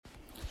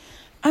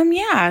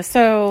Yeah.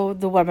 So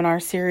the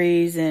webinar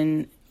series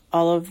and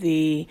all of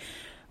the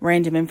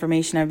random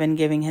information I've been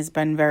giving has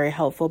been very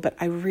helpful, but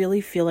I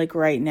really feel like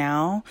right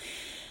now,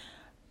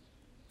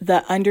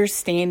 the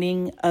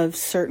understanding of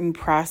certain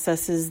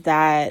processes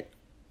that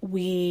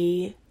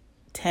we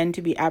tend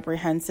to be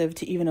apprehensive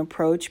to even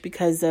approach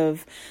because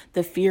of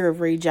the fear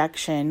of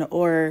rejection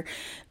or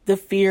the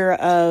fear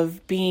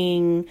of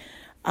being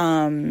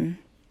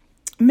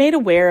made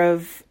aware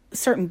of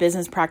certain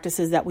business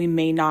practices that we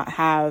may not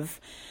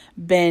have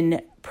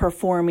been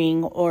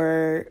performing,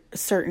 or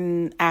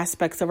certain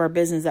aspects of our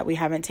business that we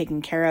haven't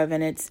taken care of.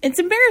 And it's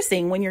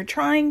embarrassing when you're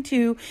trying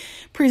to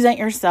present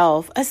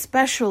yourself,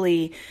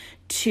 especially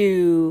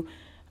to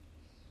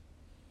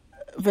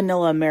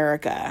vanilla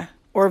America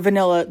or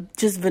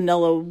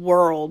vanilla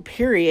world,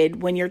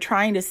 period, when you're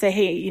trying to say,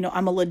 hey,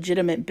 I'm a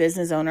legitimate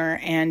business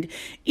owner. And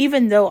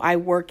even though I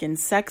work in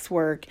sex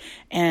work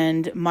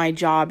and my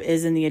job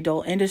is in the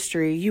adult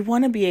industry, you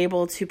want to be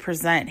able to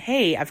present,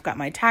 hey, I've got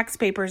my tax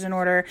papers in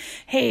order.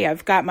 Hey,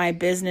 I've got my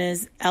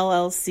business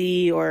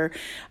LLC or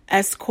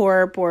S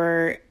Corp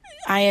or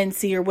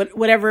INC or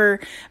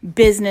whatever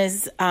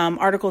business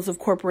articles of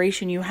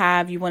corporation you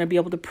have. You want to be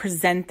able to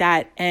present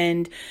that,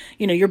 and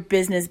your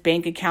business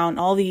bank account,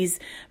 all these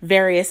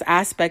various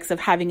aspects of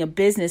having a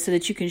business, so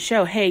that you can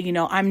show, hey,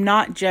 I'm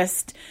not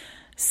just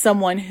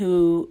someone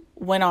who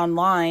went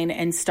online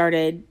and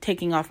started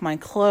taking off my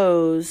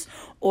clothes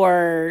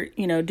or,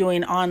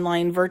 doing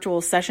online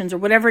virtual sessions or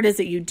whatever it is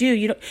that you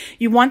do.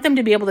 You want them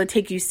to be able to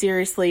take you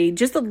seriously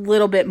just a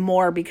little bit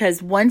more,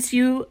 because once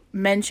you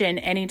mention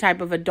any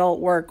type of adult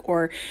work,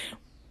 or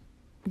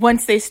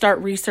once they start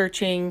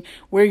researching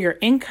where your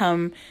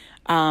income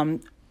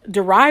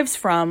derives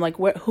from, like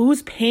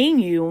who's paying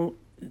you,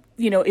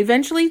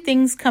 eventually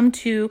things come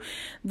to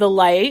the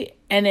light,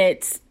 and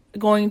it's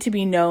going to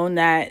be known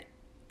that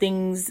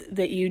things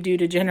that you do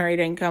to generate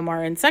income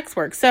are in sex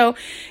work. So,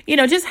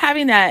 just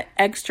having that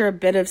extra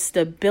bit of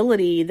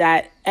stability,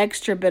 that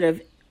extra bit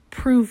of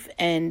proof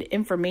and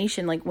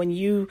information, like when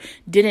you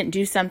didn't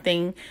do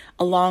something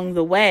along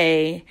the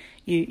way,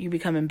 you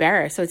become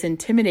embarrassed. So it's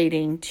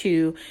intimidating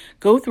to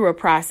go through a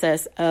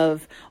process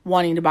of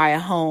wanting to buy a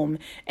home,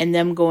 and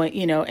them going,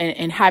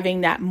 and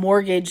having that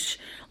mortgage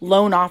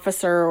loan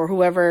officer or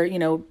whoever,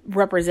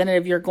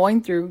 representative you're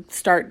going through,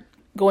 start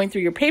going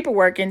through your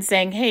paperwork and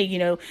saying, hey,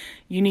 you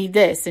need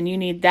this and you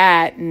need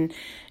that. And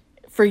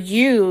for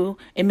you,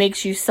 it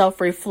makes you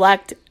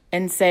self-reflect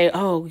and say,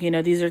 oh,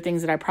 these are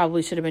things that I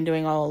probably should have been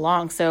doing all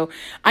along. So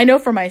I know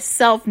for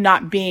myself,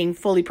 not being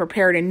fully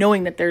prepared and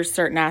knowing that there's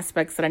certain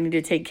aspects that I need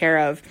to take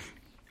care of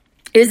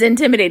is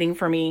intimidating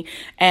for me.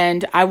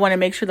 And I want to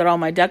make sure that all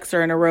my ducks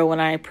are in a row when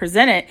I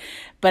present it.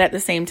 But at the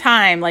same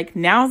time, like,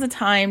 now's the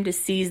time to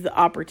seize the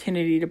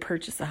opportunity to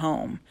purchase a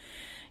home.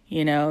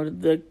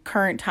 The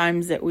current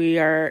times that we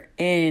are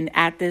in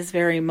at this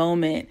very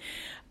moment,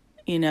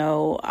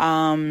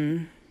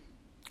 and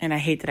I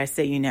hate that I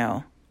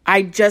say,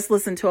 I just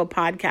listened to a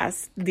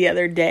podcast the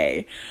other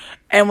day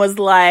and was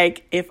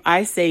like, if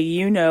I say,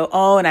 and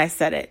I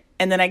said it,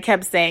 and then I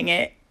kept saying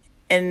it,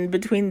 and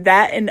between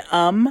that and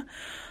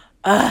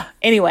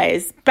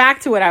anyways,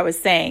 back to what I was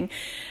saying.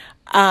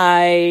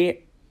 I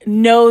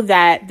know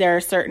that there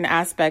are certain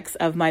aspects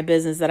of my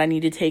business that I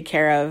need to take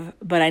care of,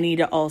 but I need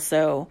to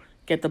also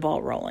get the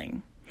ball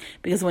rolling,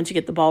 because once you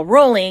get the ball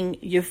rolling,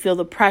 you feel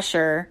the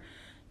pressure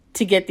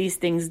to get these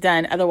things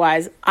done.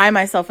 Otherwise, I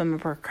myself am a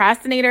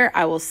procrastinator.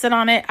 I will sit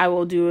on it. I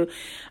will do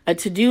a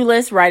to-do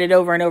list, write it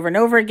over and over and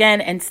over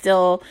again, and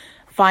still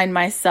find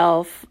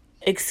myself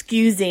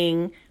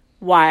excusing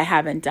why I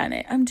haven't done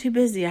it. I'm too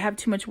busy. I have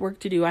too much work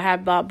to do. I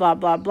have blah, blah,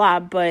 blah, blah.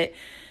 But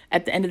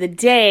at the end of the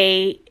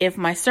day, if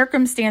my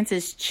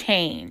circumstances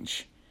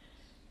change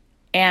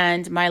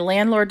and my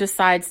landlord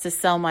decides to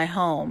sell my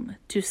home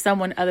to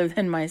someone other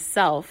than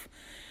myself,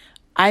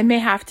 I may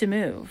have to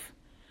move.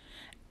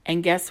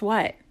 And guess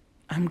what?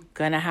 I'm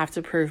going to have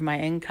to prove my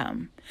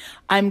income.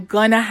 I'm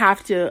going to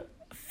have to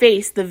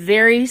face the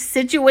very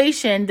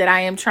situation that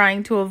I am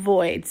trying to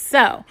avoid.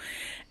 So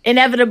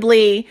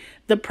inevitably,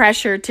 the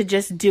pressure to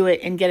just do it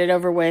and get it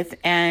over with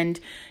and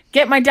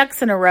get my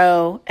ducks in a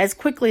row as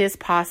quickly as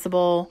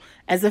possible,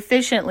 as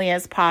efficiently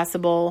as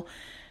possible,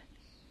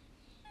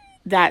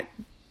 that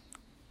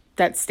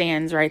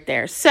stands right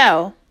there.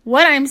 So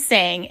what I'm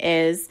saying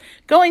is,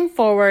 going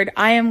forward,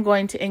 I am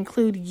going to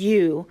include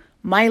you,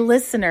 my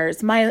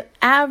listeners, my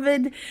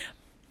avid,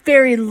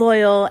 very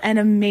loyal and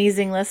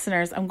amazing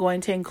listeners. I'm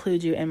going to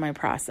include you in my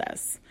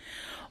process.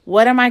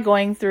 What am I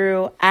going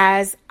through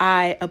as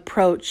I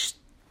approach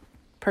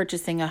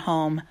purchasing a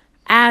home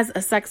as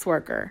a sex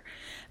worker,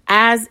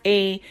 as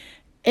a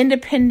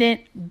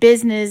independent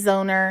business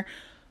owner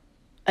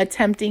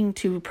attempting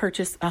to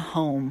purchase a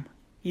home?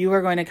 You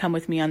are going to come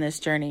with me on this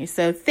journey.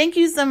 So thank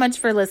you so much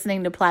for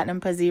listening to Platinum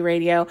Pussy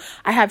Radio.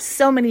 I have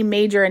so many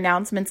major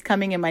announcements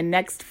coming in my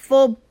next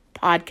full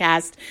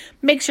podcast.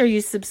 Make sure you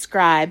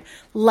subscribe,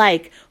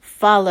 like,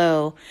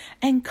 follow,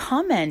 and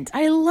comment.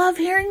 I love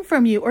hearing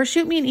from you. Or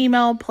shoot me an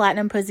email,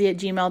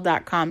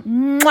 platinumpussy@gmail.com.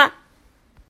 Mwah!